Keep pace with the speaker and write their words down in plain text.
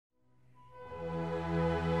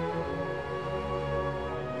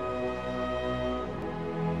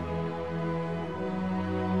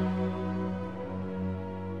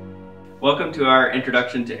Welcome to our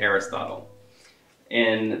introduction to Aristotle.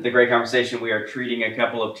 In the Great Conversation, we are treating a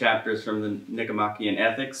couple of chapters from the Nicomachean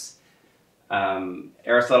Ethics.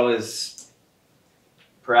 Aristotle is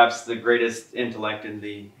perhaps the greatest intellect in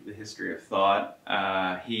the history of thought.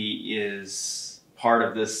 He is part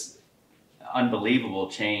of this unbelievable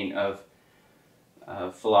chain of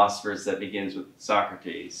philosophers that begins with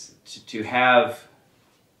Socrates. To have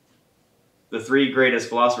the three greatest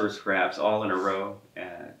philosophers, perhaps, all in a row,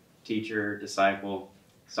 teacher, disciple,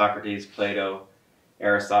 Socrates, Plato,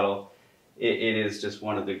 Aristotle, it is just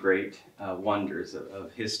one of the great wonders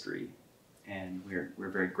of history. And we're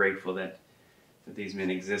very grateful that these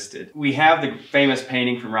men existed. We have the famous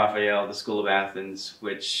painting from Raphael, The School of Athens,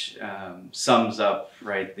 which sums up,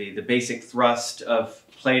 right, the basic thrust of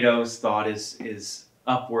Plato's thought is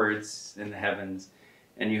upwards in the heavens.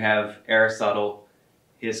 And you have Aristotle,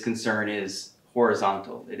 his concern is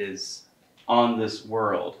horizontal. It is on this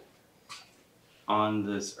world, on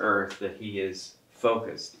this earth, that he is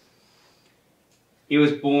focused. He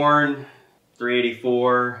was born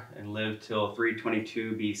 384 and lived till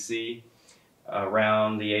 322 BC.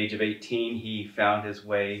 Around the age of 18, he found his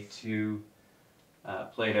way to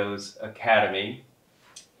Plato's academy.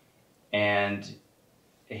 And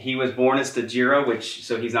he was born in Stagira,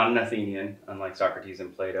 so he's not an Athenian, unlike Socrates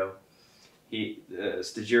and Plato.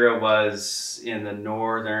 Stagira was in the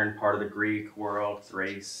northern part of the Greek world,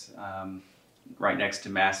 Thrace, right next to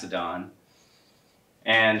Macedon.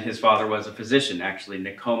 And his father was a physician, actually.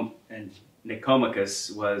 Nicomachean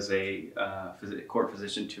was a court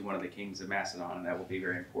physician to one of the kings of Macedon, and that will be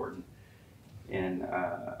very important in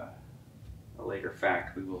a later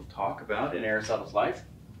fact we will talk about in Aristotle's life.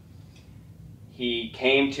 He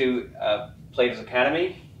came to Plato's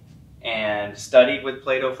academy and studied with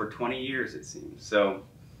Plato for 20 years, it seems. So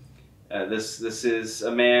this is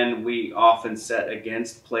a man we often set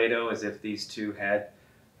against Plato, as if these two had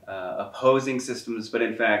opposing systems, but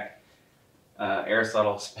in fact,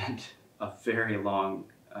 Aristotle spent a very long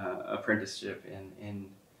apprenticeship in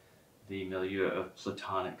the milieu of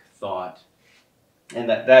Platonic thought. And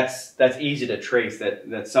that's easy to trace,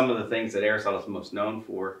 that some of the things that Aristotle is most known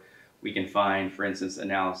for, we can find, for instance,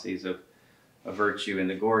 analyses of a virtue in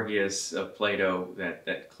the Gorgias of Plato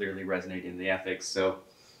that clearly resonate in the Ethics. So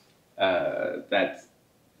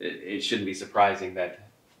it shouldn't be surprising that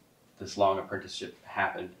this long apprenticeship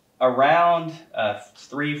happened. Around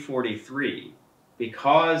 343,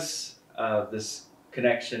 because of this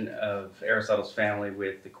connection of Aristotle's family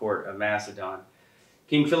with the court of Macedon,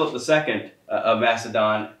 King Philip II of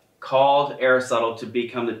Macedon called Aristotle to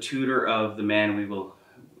become the tutor of the man we will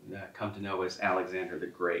come to know as Alexander the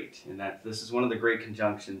Great. And this is one of the great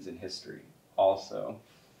conjunctions in history also.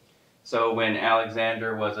 So when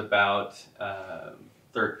Alexander was about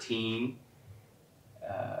 13,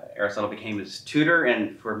 Aristotle became his tutor,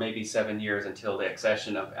 and for maybe 7 years until the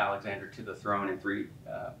accession of Alexander to the throne in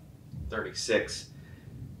 336.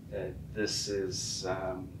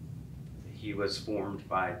 He was formed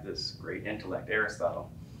by this great intellect,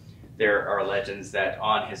 Aristotle. There are legends that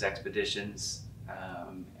on his expeditions,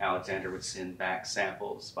 Alexander would send back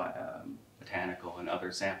samples, botanical and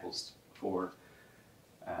other samples for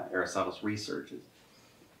Aristotle's researches.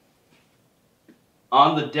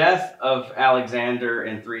 On the death of Alexander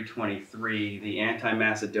in 323, the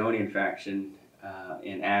anti-Macedonian faction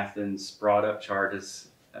in Athens brought up charges,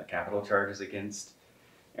 capital charges against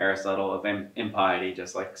Aristotle of impiety,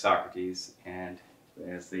 just like Socrates. And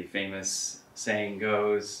as the famous saying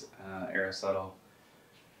goes, Aristotle,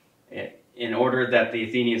 in order that the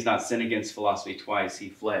Athenians not sin against philosophy twice, he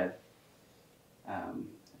fled.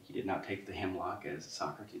 He did not take the hemlock as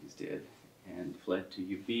Socrates did, and fled to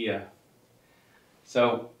Euboea.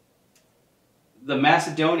 So the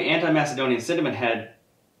anti-Macedonian sentiment had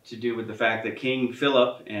to do with the fact that King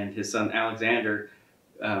Philip and his son Alexander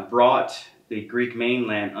brought the Greek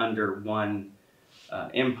mainland under one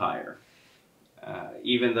empire.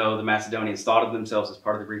 Even though the Macedonians thought of themselves as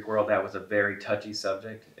part of the Greek world, that was a very touchy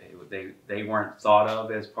subject. They weren't thought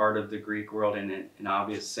of as part of the Greek world in an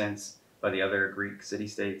obvious sense by the other Greek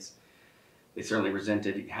city-states. They certainly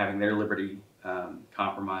resented having their liberty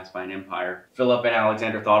compromised by an empire. Philip and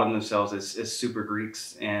Alexander thought of themselves as super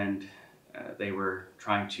Greeks, and they were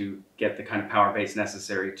trying to get the kind of power base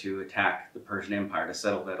necessary to attack the Persian Empire to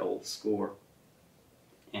settle that old score.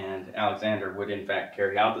 And Alexander would in fact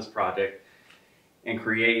carry out this project and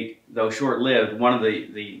create, though short-lived, one of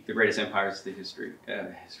the greatest empires the history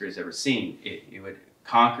has ever seen. It would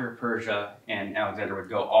conquer Persia, and Alexander would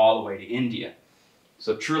go all the way to India.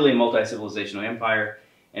 So truly a multi-civilizational empire,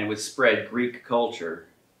 and would spread Greek culture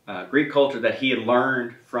that he had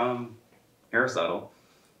learned from Aristotle,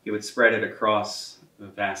 he would spread it across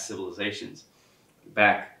vast civilizations,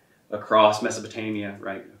 back across Mesopotamia,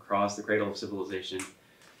 right, across the cradle of civilization,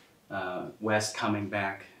 west coming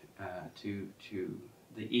back to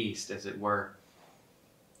the east, as it were.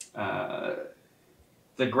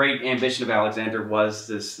 The great ambition of Alexander was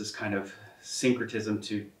this kind of syncretism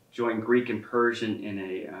to join Greek and Persian in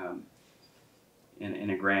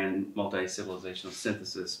a grand multi-civilizational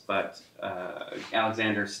synthesis, but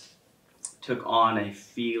Alexander took on a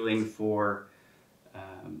feeling for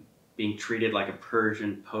being treated like a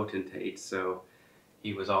Persian potentate, so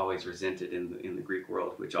he was always resented in the Greek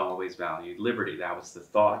world, which always valued liberty. That was the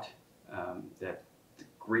thought, that the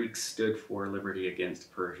Greeks stood for liberty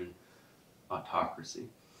against Persian autocracy.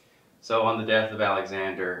 So on the death of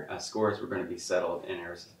Alexander, scores were going to be settled, and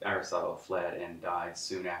Aristotle fled and died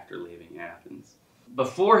soon after leaving Athens.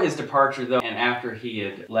 Before his departure, though, and after he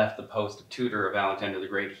had left the post of tutor of Alexander the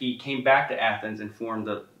Great, he came back to Athens and formed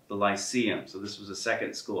the Lyceum. So this was a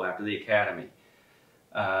second school after the academy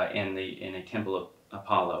in a temple of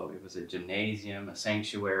Apollo. It was a gymnasium, a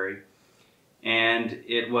sanctuary, and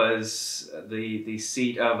it was the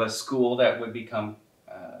seat of a school that would become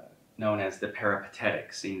known as the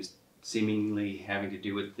Peripatetic, seemingly having to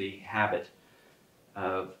do with the habit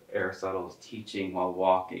of Aristotle's teaching while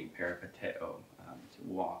walking, peripateo, to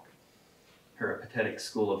walk. Peripatetic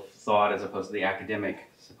school of thought as opposed to the academic,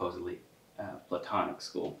 supposedly Platonic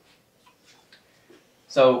school.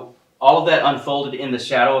 So all of that unfolded in the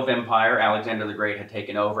shadow of empire. Alexander the Great had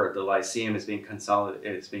taken over. The Lyceum is being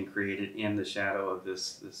consolidated. It's being created in the shadow of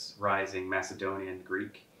this rising Macedonian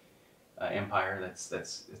Greek empire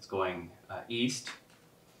that's going east.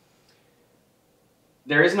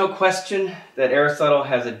 There is no question that Aristotle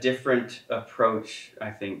has a different approach, I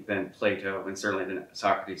think, than Plato and certainly than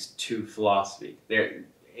Socrates to philosophy.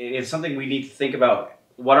 It's something we need to think about.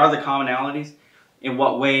 What are the commonalities? In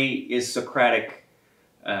what way is Socratic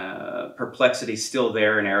perplexity still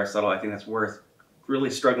there in Aristotle? I think that's worth really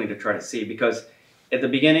struggling to try to see, because at the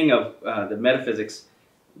beginning of the Metaphysics,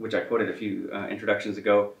 which I quoted a few introductions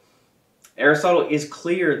ago, Aristotle is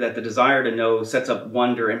clear that the desire to know sets up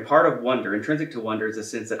wonder, and part of wonder, intrinsic to wonder, is a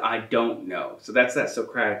sense that I don't know. So that's that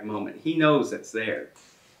Socratic moment. He knows that's there.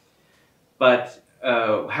 But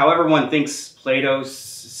however one thinks Plato's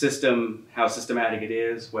system, how systematic it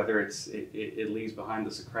is, whether it leaves behind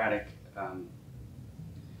the Socratic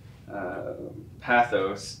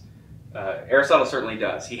pathos, Aristotle certainly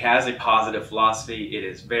does. He has a positive philosophy. It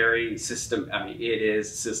is very it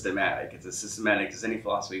is systematic. It's as systematic as any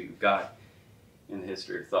philosophy we've got in the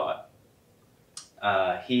history of thought.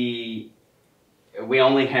 We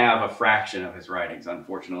only have a fraction of his writings,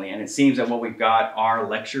 unfortunately, and it seems that what we've got are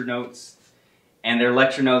lecture notes, and they're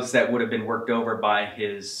lecture notes that would have been worked over by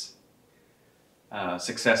his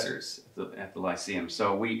successors at the Lyceum.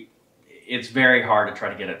 So it's very hard to try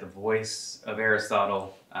to get at the voice of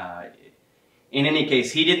Aristotle. In any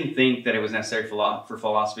case, he didn't think that it was necessary for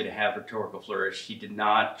philosophy to have rhetorical flourish. He did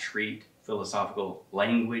not treat philosophical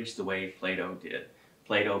language the way Plato did.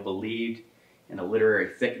 Plato believed in a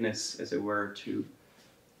literary thickness, as it were, to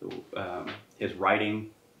his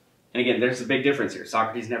writing. And again, there's a big difference here.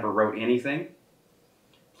 Socrates never wrote anything.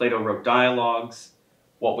 Plato wrote dialogues.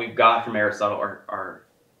 What we've got from Aristotle are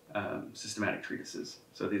systematic treatises.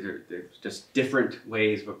 So they're just different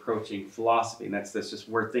ways of approaching philosophy, and that's just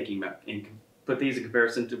worth thinking about. And put these in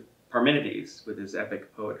comparison to Parmenides with his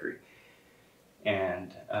epic poetry,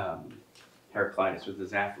 and Heraclitus with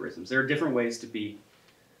his aphorisms. There are different ways to be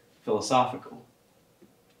philosophical.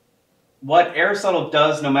 What Aristotle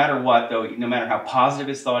does, no matter what, though, no matter how positive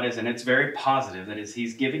his thought is, and it's very positive, that is,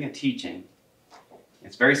 he's giving a teaching.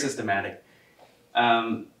 It's very systematic.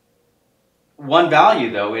 One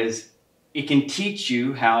value, though, is it can teach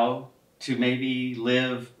you how to maybe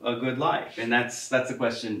live a good life. And that's the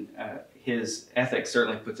question his ethics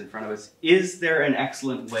certainly puts in front of us. Is there an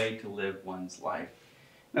excellent way to live one's life?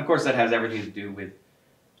 And of course, that has everything to do with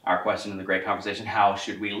our question in the great conversation, how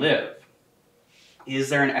should we live? Is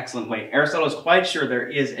there an excellent way? Aristotle is quite sure there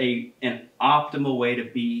is an optimal way to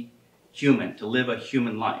be human, to live a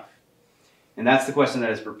human life. And that's the question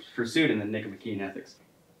that is pursued in the Nicomachean ethics.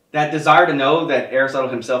 That desire to know that Aristotle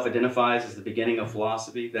himself identifies as the beginning of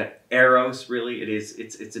philosophy, that eros, really,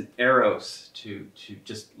 it's an eros to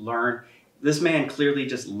just learn. This man clearly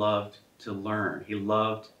just loved to learn. He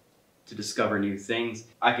loved to discover new things.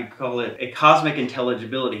 I could call it a cosmic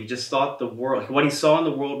intelligibility. He just thought the world, what he saw in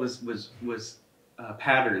the world was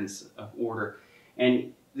patterns of order.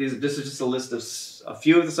 And this is just a list of a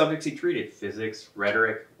few of the subjects he treated: physics,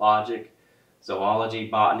 rhetoric, logic, zoology,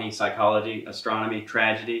 botany, psychology, astronomy,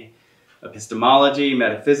 tragedy, epistemology,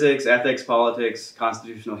 metaphysics, ethics, politics,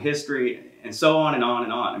 constitutional history, and so on and on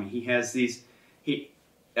and on. I mean, he has these, he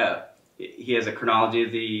has a chronology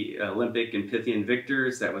of the Olympic and Pythian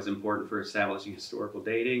victors that was important for establishing historical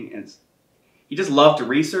dating. And he just loved to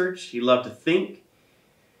research, he loved to think.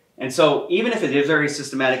 And so even if it is very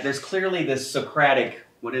systematic, there's clearly this Socratic,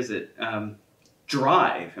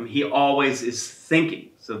 drive. I mean, he always is thinking.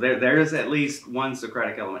 So there is at least one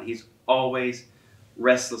Socratic element. He's always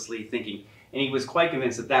restlessly thinking. And he was quite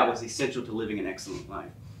convinced that that was essential to living an excellent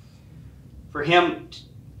life. For him,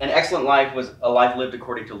 an excellent life was a life lived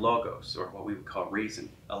according to logos, or what we would call reason.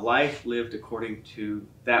 A life lived according to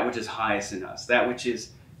that which is highest in us, that which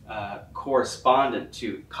is correspondent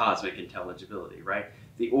to cosmic intelligibility, right?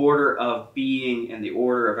 The order of being and the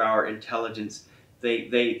order of our intelligence,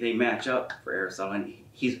 they match up for Aristotle, and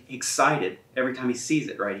he's excited every time he sees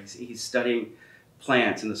it, right? He's studying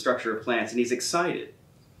plants and the structure of plants, and he's excited.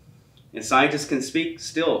 And scientists can speak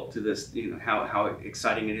still to this, how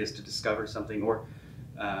exciting it is to discover something, or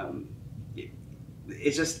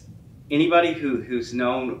it's just anybody who's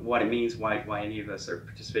known what it means, why any of us are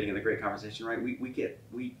participating in the great conversation, right?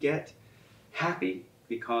 We get happy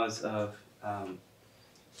because of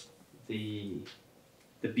the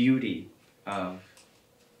beauty of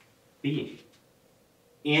being.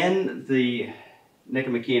 In the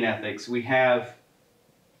Nicomachean ethics, we have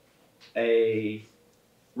a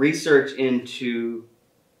research into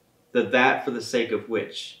that for the sake of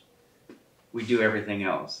which we do everything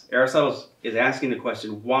else. Aristotle is asking the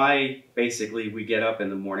question, why basically we get up in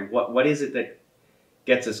the morning? What is it that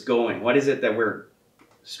gets us going? What is it that we're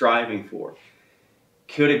striving for?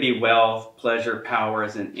 Could it be wealth, pleasure, power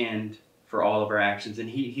as an end for all of our actions? And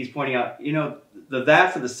he's pointing out,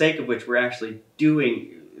 that for the sake of which we're actually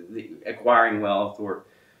doing, acquiring wealth or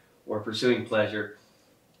pursuing pleasure,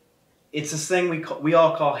 it's this thing we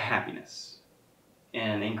all call happiness.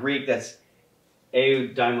 And in Greek, that's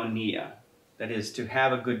eudaimonia. That is, to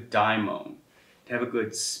have a good daimon, to have a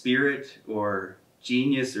good spirit or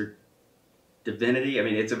genius or divinity. I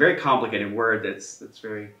mean, it's a very complicated word that's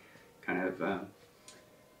very kind of,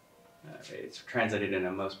 it's translated in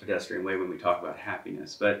a most pedestrian way when we talk about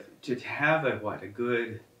happiness. But to have a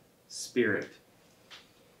good spirit,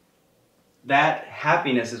 that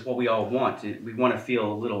happiness is what we all want. We want to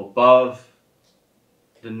feel a little above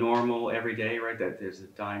the normal every day, right? That there's a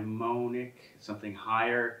daimonic, something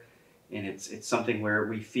higher, and it's something where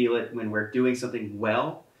we feel it when we're doing something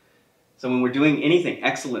well. So when we're doing anything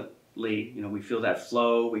excellently, we feel that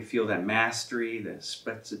flow, we feel that mastery, the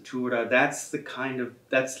sprezzatura.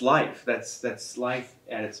 That's life. That's life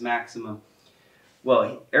at its maximum.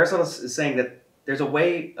 Well, Aristotle is saying that there's a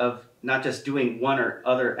way of not just doing one or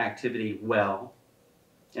other activity well,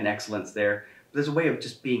 and excellence there, but there's a way of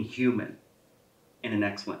just being human in an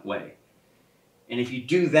excellent way. And if you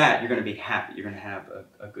do that, you're going to be happy. You're going to have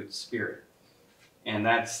a good spirit. And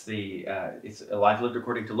that's it's a life lived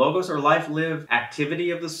according to logos, or life lived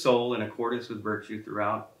activity of the soul in accordance with virtue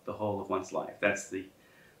throughout the whole of one's life. That's the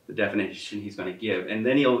definition he's going to give. And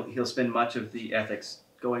then he'll spend much of the ethics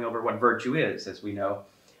going over what virtue is. As we know,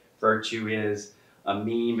 virtue is a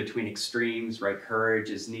mean between extremes, right? Courage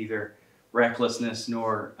is neither recklessness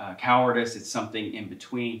nor cowardice. It's something in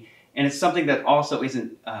between. And it's something that also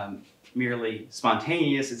isn't merely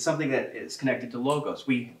spontaneous. It's something that is connected to logos.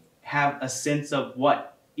 We have a sense of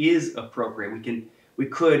what is appropriate. We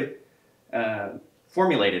could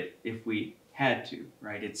formulate it if we had to,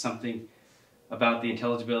 right? It's something about the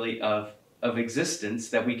intelligibility of existence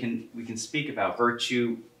that we can speak about.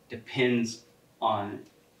 Virtue depends on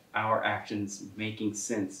our actions making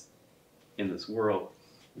sense in this world.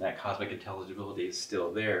 That cosmic intelligibility is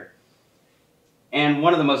still there. And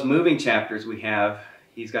one of the most moving chapters we have,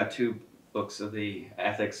 he's got 2 books of the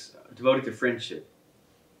ethics devoted to friendship.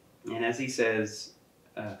 And as he says,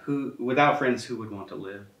 without friends, who would want to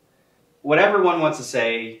live? Whatever one wants to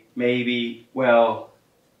say, maybe, well,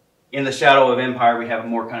 in the shadow of empire, we have a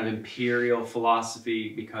more kind of imperial philosophy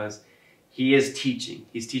because he is teaching.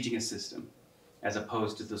 He's teaching a system, as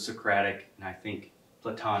opposed to the Socratic and I think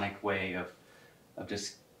Platonic way of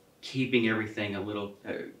just keeping everything a little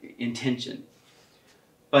in tension.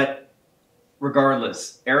 But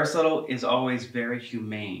regardless, Aristotle is always very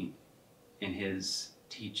humane in his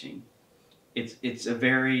teaching. He's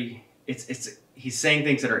saying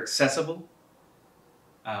things that are accessible.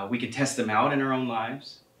 We can test them out in our own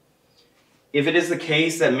lives. If it is the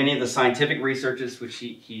case that many of the scientific researches which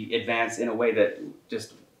he advanced in a way that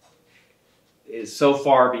just is so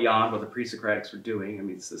far beyond what the pre-Socratics were doing. I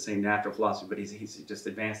mean, it's the same natural philosophy, but he's just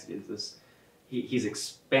advanced it into this. He's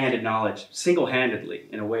expanded knowledge single-handedly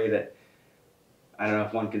in a way that I don't know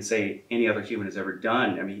if one can say any other human has ever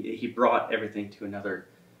done. I mean, he brought everything to another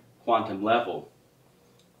quantum level.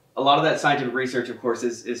 A lot of that scientific research, of course,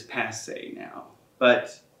 is passé now.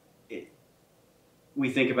 But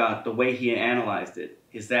we think about the way he analyzed it.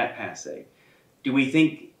 Is that passé? Do we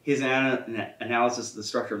think his analysis of the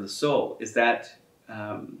structure of the soul, does that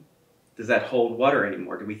hold water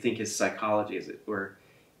anymore? Do we think his psychology, as it were,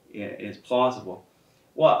 is plausible?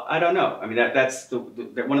 Well, I don't know. I mean, that's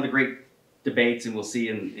one of the great debates, and we'll see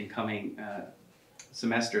in coming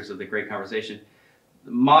semesters of the Great Conversation.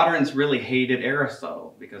 The moderns really hated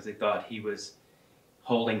Aristotle because they thought he was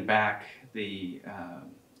holding back the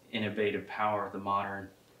innovative power of the modern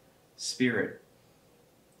spirit.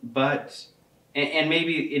 But, and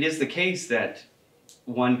maybe it is the case that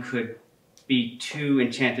one could be too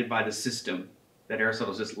enchanted by the system that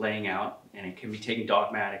Aristotle is just laying out, and it can be taken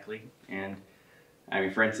dogmatically. And I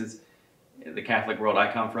mean, for instance, the Catholic world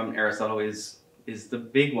I come from, Aristotle is the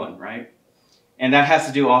big one, right? And that has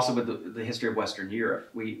to do also with the history of Western Europe.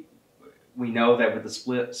 We know that with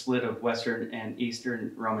the split of Western and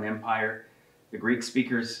Eastern Roman Empire, the Greek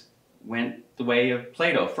speakers went the way of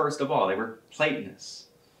Plato. First of all, they were Platonists.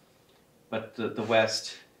 But the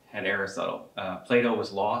West had Aristotle. Plato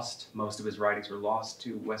was lost. Most of his writings were lost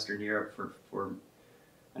to Western Europe for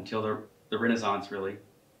until the Renaissance, really.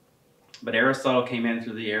 But Aristotle came in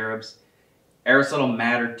through the Arabs. Aristotle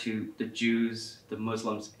mattered to the Jews, the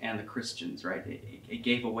Muslims, and the Christians, right? It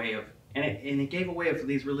gave a way of, and it gave a way of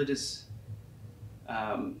these religious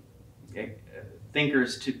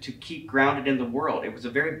thinkers to keep grounded in the world. It was a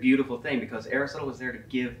very beautiful thing because Aristotle was there to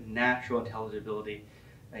give natural intelligibility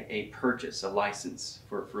a purchase, a license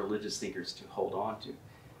for religious thinkers to hold on to,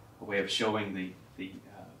 a way of showing the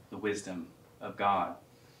wisdom of God.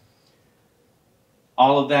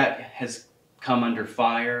 All of that has come under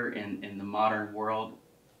fire in the modern world,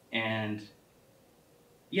 and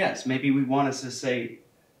yes, maybe we want us to say,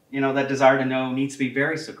 you know, that desire to know needs to be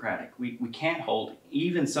very Socratic. We can't hold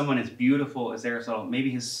even someone as beautiful as Aristotle.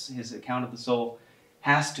 Maybe his account of the soul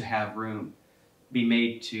has to have room, be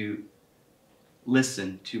made to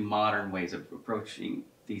listen to modern ways of approaching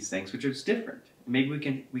these things, which is different. Maybe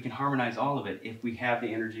we can harmonize all of it if we have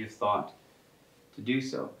the energy of thought to do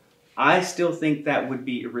so. I still think that would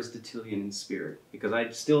be Aristotelian in spirit, because I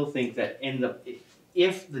still think that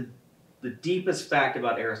if the deepest fact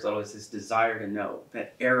about Aristotle is his desire to know,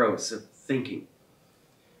 that eros of thinking,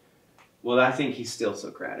 well, I think he's still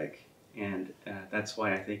Socratic, and that's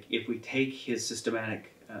why I think if we take his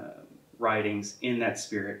systematic writings in that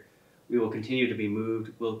spirit, we will continue to be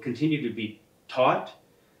moved, we'll continue to be taught,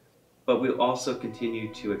 but we'll also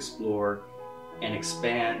continue to explore and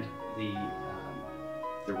expand the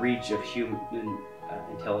reach of human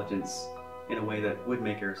intelligence in a way that would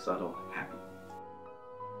make Aristotle happy.